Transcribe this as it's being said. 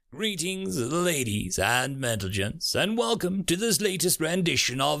Greetings, ladies and gentlemen, and welcome to this latest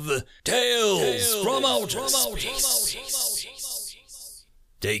rendition of Tales from Outer Space.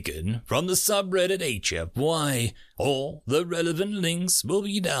 Taken from the subreddit HFY. All the relevant links will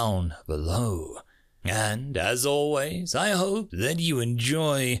be down below. And as always, I hope that you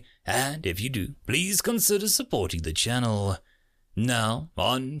enjoy, and if you do, please consider supporting the channel. Now,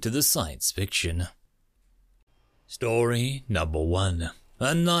 on to the science fiction. Story number 1.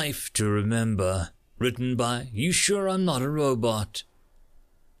 A Knife to Remember, written by You Sure I'm Not a Robot.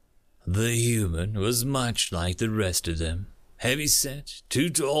 The human was much like the rest of them, heavy-set, too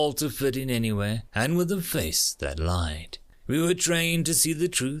tall to fit in anywhere, and with a face that lied. We were trained to see the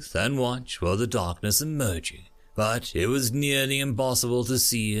truth and watch for the darkness emerging, but it was nearly impossible to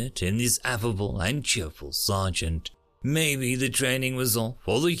see it in this affable and cheerful sergeant. Maybe the training was off,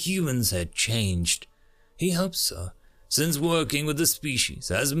 or the humans had changed. He hoped so, since working with a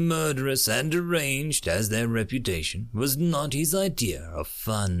species as murderous and deranged as their reputation was not his idea of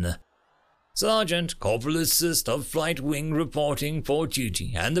fun. Sergeant Corporal Assist of Flight Wing reporting for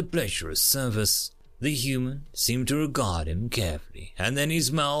duty and the pleasure of service. The human seemed to regard him carefully, and then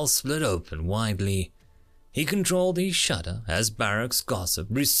his mouth split open widely. He controlled his shudder as barracks gossip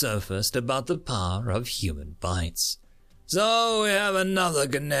resurfaced about the power of human bites. So we have another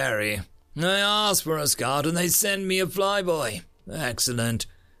canary. I asked for a scout and they send me a flyboy. Excellent.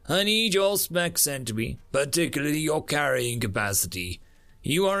 I need your specs sent to me, particularly your carrying capacity.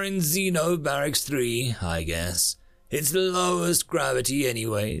 You are in Xeno Barracks 3, I guess. It's the lowest gravity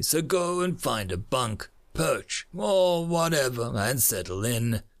anyway, so go and find a bunk, perch, or whatever and settle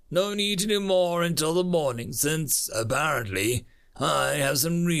in. No need to do more until the morning since, apparently, I have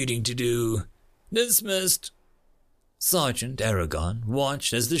some reading to do. Dismissed. Sergeant Aragon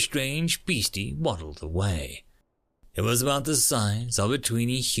watched as the strange beastie waddled away. It was about the size of a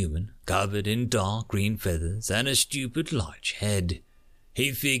tweeny human, covered in dark green feathers and a stupid large head.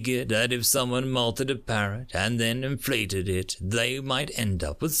 He figured that if someone melted a parrot and then inflated it, they might end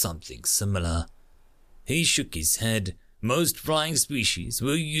up with something similar. He shook his head. Most flying species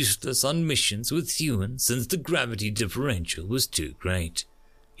were useless on missions with humans since the gravity differential was too great.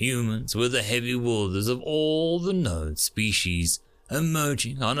 Humans were the heavy wielders of all the known species,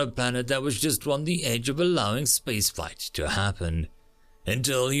 emerging on a planet that was just on the edge of allowing spaceflight to happen.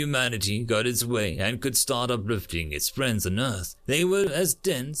 Until humanity got its way and could start uplifting its friends on Earth, they were as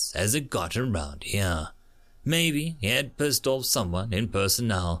dense as it got around here. Maybe he had pissed off someone in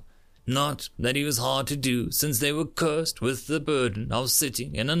personnel. Not that he was hard to do since they were cursed with the burden of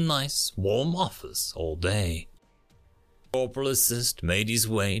sitting in a nice, warm office all day. Corporal Assist made his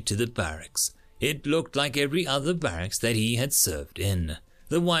way to the barracks. It looked like every other barracks that he had served in.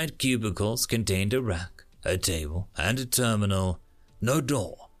 The white cubicles contained a rack, a table, and a terminal. No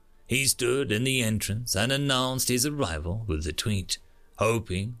door. He stood in the entrance and announced his arrival with a tweet,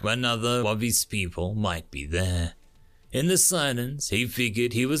 hoping another of his people might be there. In the silence, he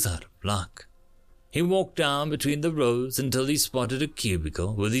figured he was out of luck. He walked down between the rows until he spotted a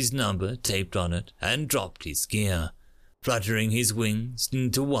cubicle with his number taped on it and dropped his gear, fluttering his wings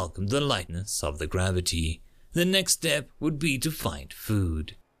to welcome the lightness of the gravity. The next step would be to find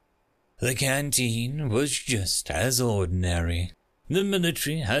food. The canteen was just as ordinary. The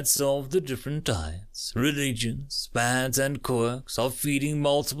military had solved the different diets, religions, fads, and quirks of feeding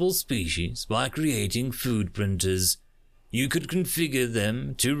multiple species by creating food printers. You could configure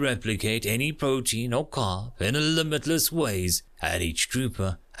them to replicate any protein or carb in a limitless ways, and each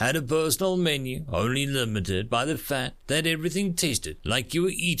trooper had a personal menu only limited by the fact that everything tasted like you were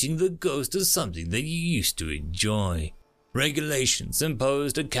eating the ghost of something that you used to enjoy. Regulations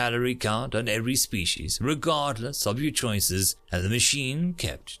imposed a calorie count on every species, regardless of your choices, and the machine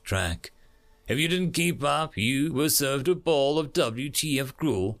kept track. If you didn't keep up, you were served a bowl of WTF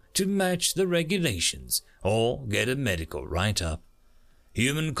gruel to match the regulations, or get a medical write-up.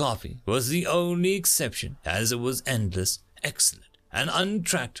 Human coffee was the only exception, as it was endless, excellent, and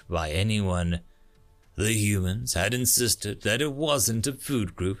untracked by anyone. The humans had insisted that it wasn't a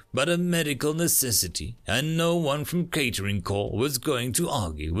food group, but a medical necessity, and no one from Catering Corps was going to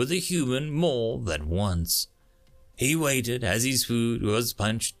argue with a human more than once. He waited as his food was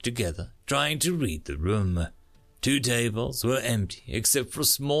punched together, trying to read the room. 2 tables were empty except for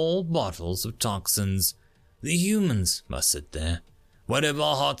small bottles of toxins. The humans must sit there. Whatever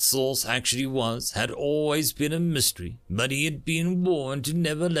hot sauce actually was had always been a mystery, but he had been warned to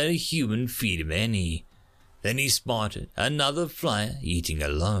never let a human feed him any. Then he spotted another flyer eating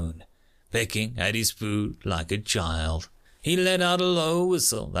alone, pecking at his food like a child. He let out a low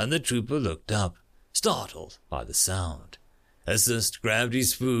whistle and the trooper looked up, startled by the sound. Assist grabbed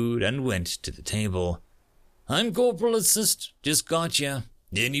his food and went to the table. I'm Corporal Assist, just got ya.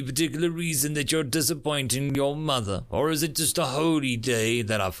 Any particular reason that you're disappointing your mother, or is it just a holy day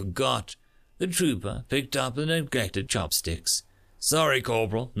that I forgot? The trooper picked up the neglected chopsticks. Sorry,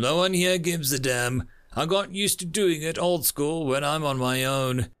 Corporal, no one here gives a damn. I got used to doing it old school when I'm on my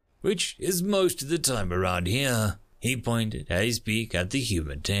own, which is most of the time around here. He pointed his beak at the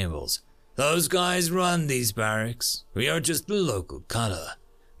human tables. Those guys run these barracks. We are just the local cutter.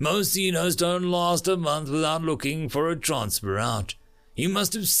 Most Xenos don't last a month without looking for a transfer out. You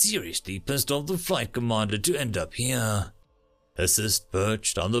must have seriously pissed off the flight commander to end up here. Assist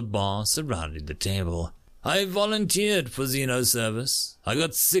perched on the bar surrounding the table. I volunteered for Xeno service. I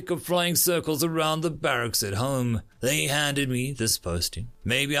got sick of flying circles around the barracks at home. They handed me this posting.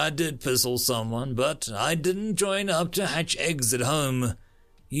 Maybe I did pizzle someone, but I didn't join up to hatch eggs at home.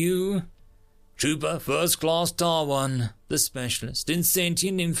 You? Trooper First Class Tar-1, the specialist in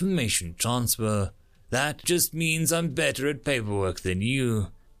sentient information transfer. That just means I'm better at paperwork than you.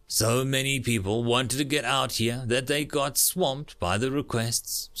 So many people wanted to get out here that they got swamped by the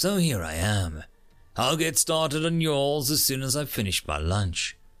requests, so here I am. I'll get started on yours as soon as I finish my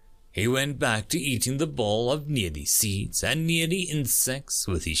lunch. He went back to eating the bowl of nearly seeds and nearly insects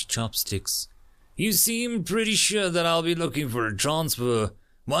with his chopsticks. You seem pretty sure that I'll be looking for a transfer.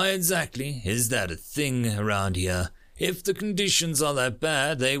 Why exactly is that a thing around here? If the conditions are that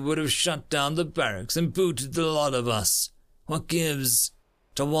bad, they would have shut down the barracks and booted the lot of us. What gives?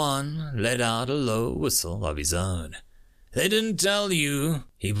 Tar-1 let out a low whistle of his own. They didn't tell you.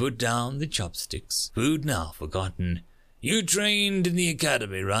 He put down the chopsticks, food now forgotten. You trained in the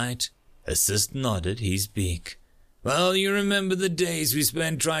academy, right? Assist nodded his beak. Well, you remember the days we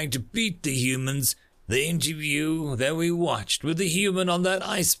spent trying to beat the humans? The interview that we watched with the human on that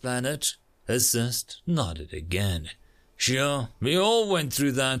ice planet? Assist nodded again. Sure, we all went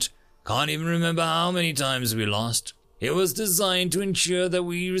through that. Can't even remember how many times we lost. It was designed to ensure that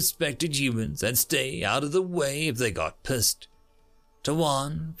we respected humans and stay out of the way if they got pissed.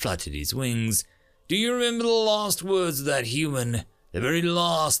 Tar-1 fluttered his wings. Do you remember the last words of that human? The very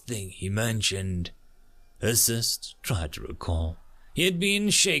last thing he mentioned? Assist tried to recall. He had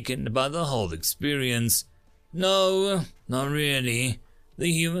been shaken by the whole experience. No, not really.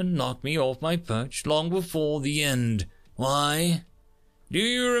 The human knocked me off my perch long before the end. Why? Do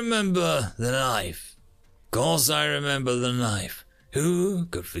you remember the knife? Course I remember the knife. Who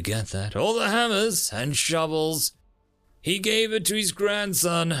could forget that? All the hammers and shovels. He gave it to his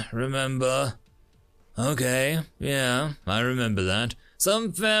grandson, remember? Okay, yeah, I remember that.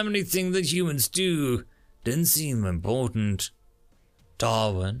 Some family thing that humans do. Didn't seem important.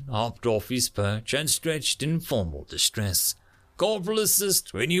 Tar-1 hopped off his perch and stretched in formal distress. Corporal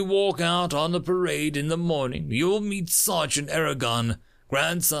Assist, when you walk out on the parade in the morning, you will meet Sergeant Aragon,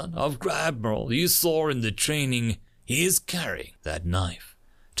 grandson of Admiral you saw in the training. He is carrying that knife.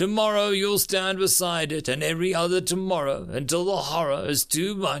 Tomorrow you'll stand beside it, and every other tomorrow until the horror is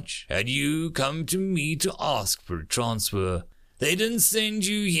too much and you come to me to ask for a transfer. They didn't send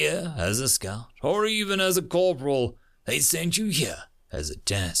you here as a scout or even as a corporal. They sent you here as a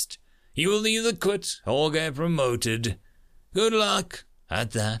test. You will either quit or get promoted. Good luck.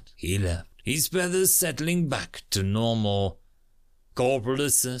 At that, he left, his feathers settling back to normal. Corporal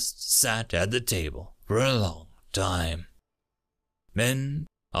Assist sat at the table for a long time. End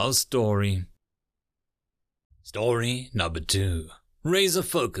of story. Story number 2. Razor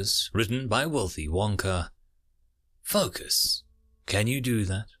Focus, written by Wealthy Wonka. Focus. Can you do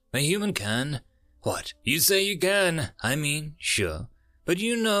that? A human can. What? You say you can? I mean, sure. But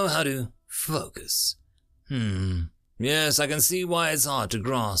you know how to focus. Yes, I can see why it's hard to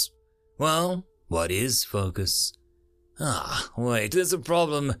grasp. Well, what is focus? Wait, there's a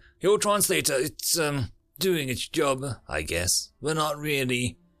problem. Your translator, it's, doing its job, I guess, but not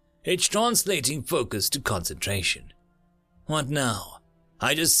really. It's translating focus to concentration. What now?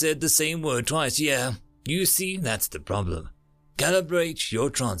 I just said the same word twice, yeah. You see, that's the problem. Calibrate your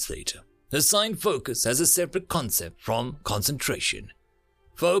translator. Assign focus as a separate concept from concentration.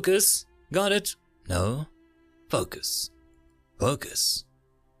 Focus? Got it? No. Focus. Focus.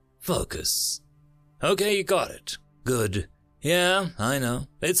 Focus. Okay, you got it. Good. Yeah, I know.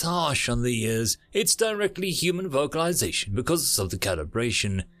 It's harsh on the ears. It's directly human vocalization because of the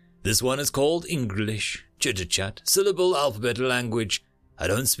calibration. This one is called English, chitter-chat, syllable alphabet language. I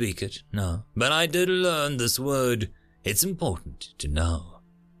don't speak it, no, but I did learn this word. It's important to know.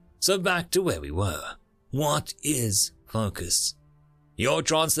 So back to where we were. What is focus? Your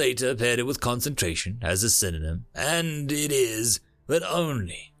translator paired it with concentration as a synonym, and it is, but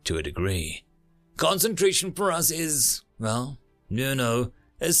only to a degree. Concentration for us is, well,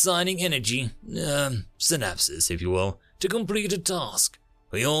 assigning energy, synapses, if you will, to complete a task.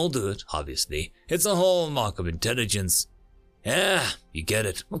 We all do it, obviously. It's a hallmark of intelligence. Yeah, you get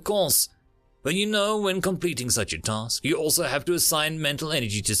it, of course. But when completing such a task, you also have to assign mental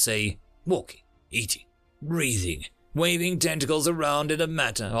energy to, say, walking, eating, breathing, waving tentacles around in a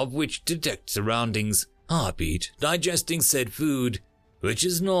matter of which detect surroundings, heartbeat, digesting said food, which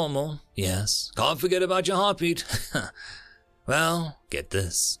is normal, yes. Can't forget about your heartbeat. Well, get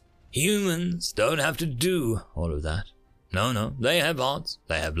this. Humans don't have to do all of that. No, they have hearts,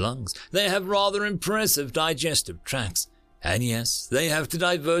 they have lungs, they have rather impressive digestive tracts, and yes, they have to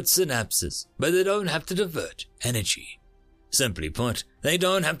divert synapses, but they don't have to divert energy. Simply put, they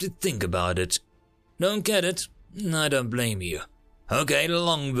don't have to think about it. Don't get it? I don't blame you. Okay, the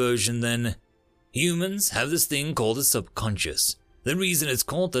long version then. Humans have this thing called the subconscious. The reason it's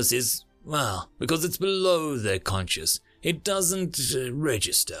called this is, because it's below their conscious. It doesn't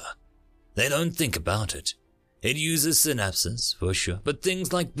register. They don't think about it. It uses synapses, for sure, but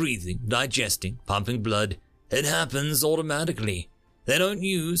things like breathing, digesting, pumping blood, it happens automatically. They don't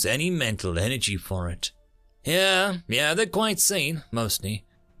use any mental energy for it. Yeah, they're quite sane, mostly.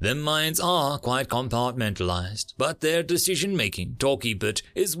 Their minds are quite compartmentalized, but their decision-making, talky bit,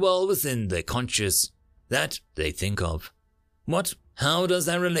 is well within their conscious. That they think of. What? How does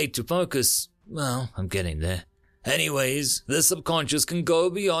that relate to focus? Well, I'm getting there. Anyways, the subconscious can go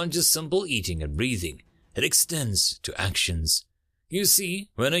beyond just simple eating and breathing. It extends to actions. You see,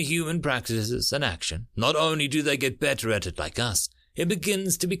 when a human practices an action, not only do they get better at it like us, it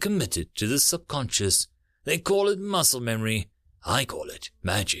begins to be committed to the subconscious. They call it muscle memory. I call it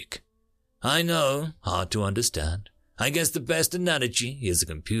magic. I know, hard to understand. I guess the best analogy is a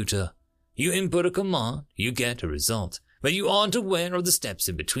computer. You input a command, you get a result, but you aren't aware of the steps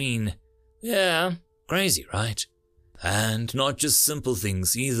in between. Yeah, crazy, right? And not just simple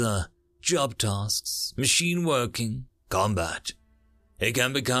things either. Job tasks, machine working, combat. It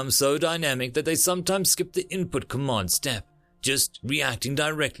can become so dynamic that they sometimes skip the input command step, just reacting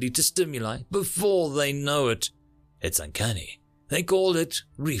directly to stimuli before they know it. It's uncanny. They call it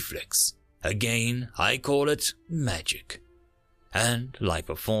reflex. Again, I call it magic. And, like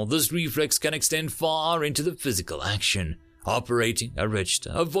before, this reflex can extend far into the physical action, operating a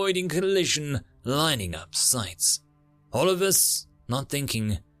register, avoiding collision, lining up sights. All of us, not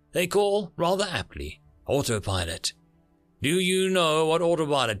thinking, they call, rather aptly, autopilot. Do you know what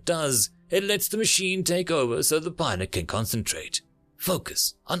autopilot does? It lets the machine take over so the pilot can concentrate,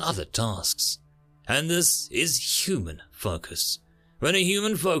 focus on other tasks. And this is human focus. When a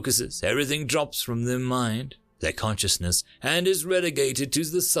human focuses, everything drops from their mind, their consciousness, and is relegated to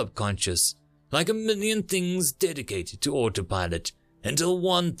the subconscious, like a million things dedicated to autopilot, until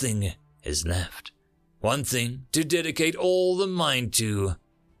one thing is left. One thing to dedicate all the mind to.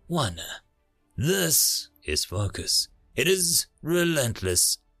 One. This is focus. It is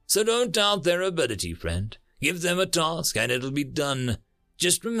relentless. So don't doubt their ability, friend. Give them a task and it'll be done.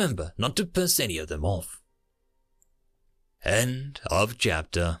 Just remember not to piss any of them off. End of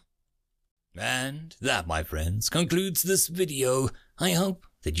chapter. And that, my friends, concludes this video. I hope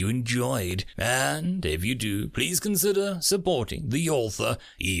that you enjoyed, and if you do, please consider supporting the author,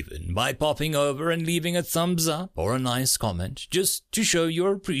 even by popping over and leaving a thumbs up or a nice comment, just to show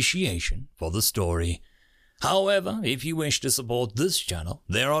your appreciation for the story. However, if you wish to support this channel,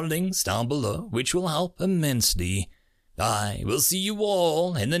 there are links down below which will help immensely. I will see you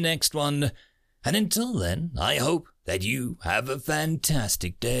all in the next one, and until then, I hope that you have a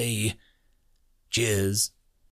fantastic day. Cheers.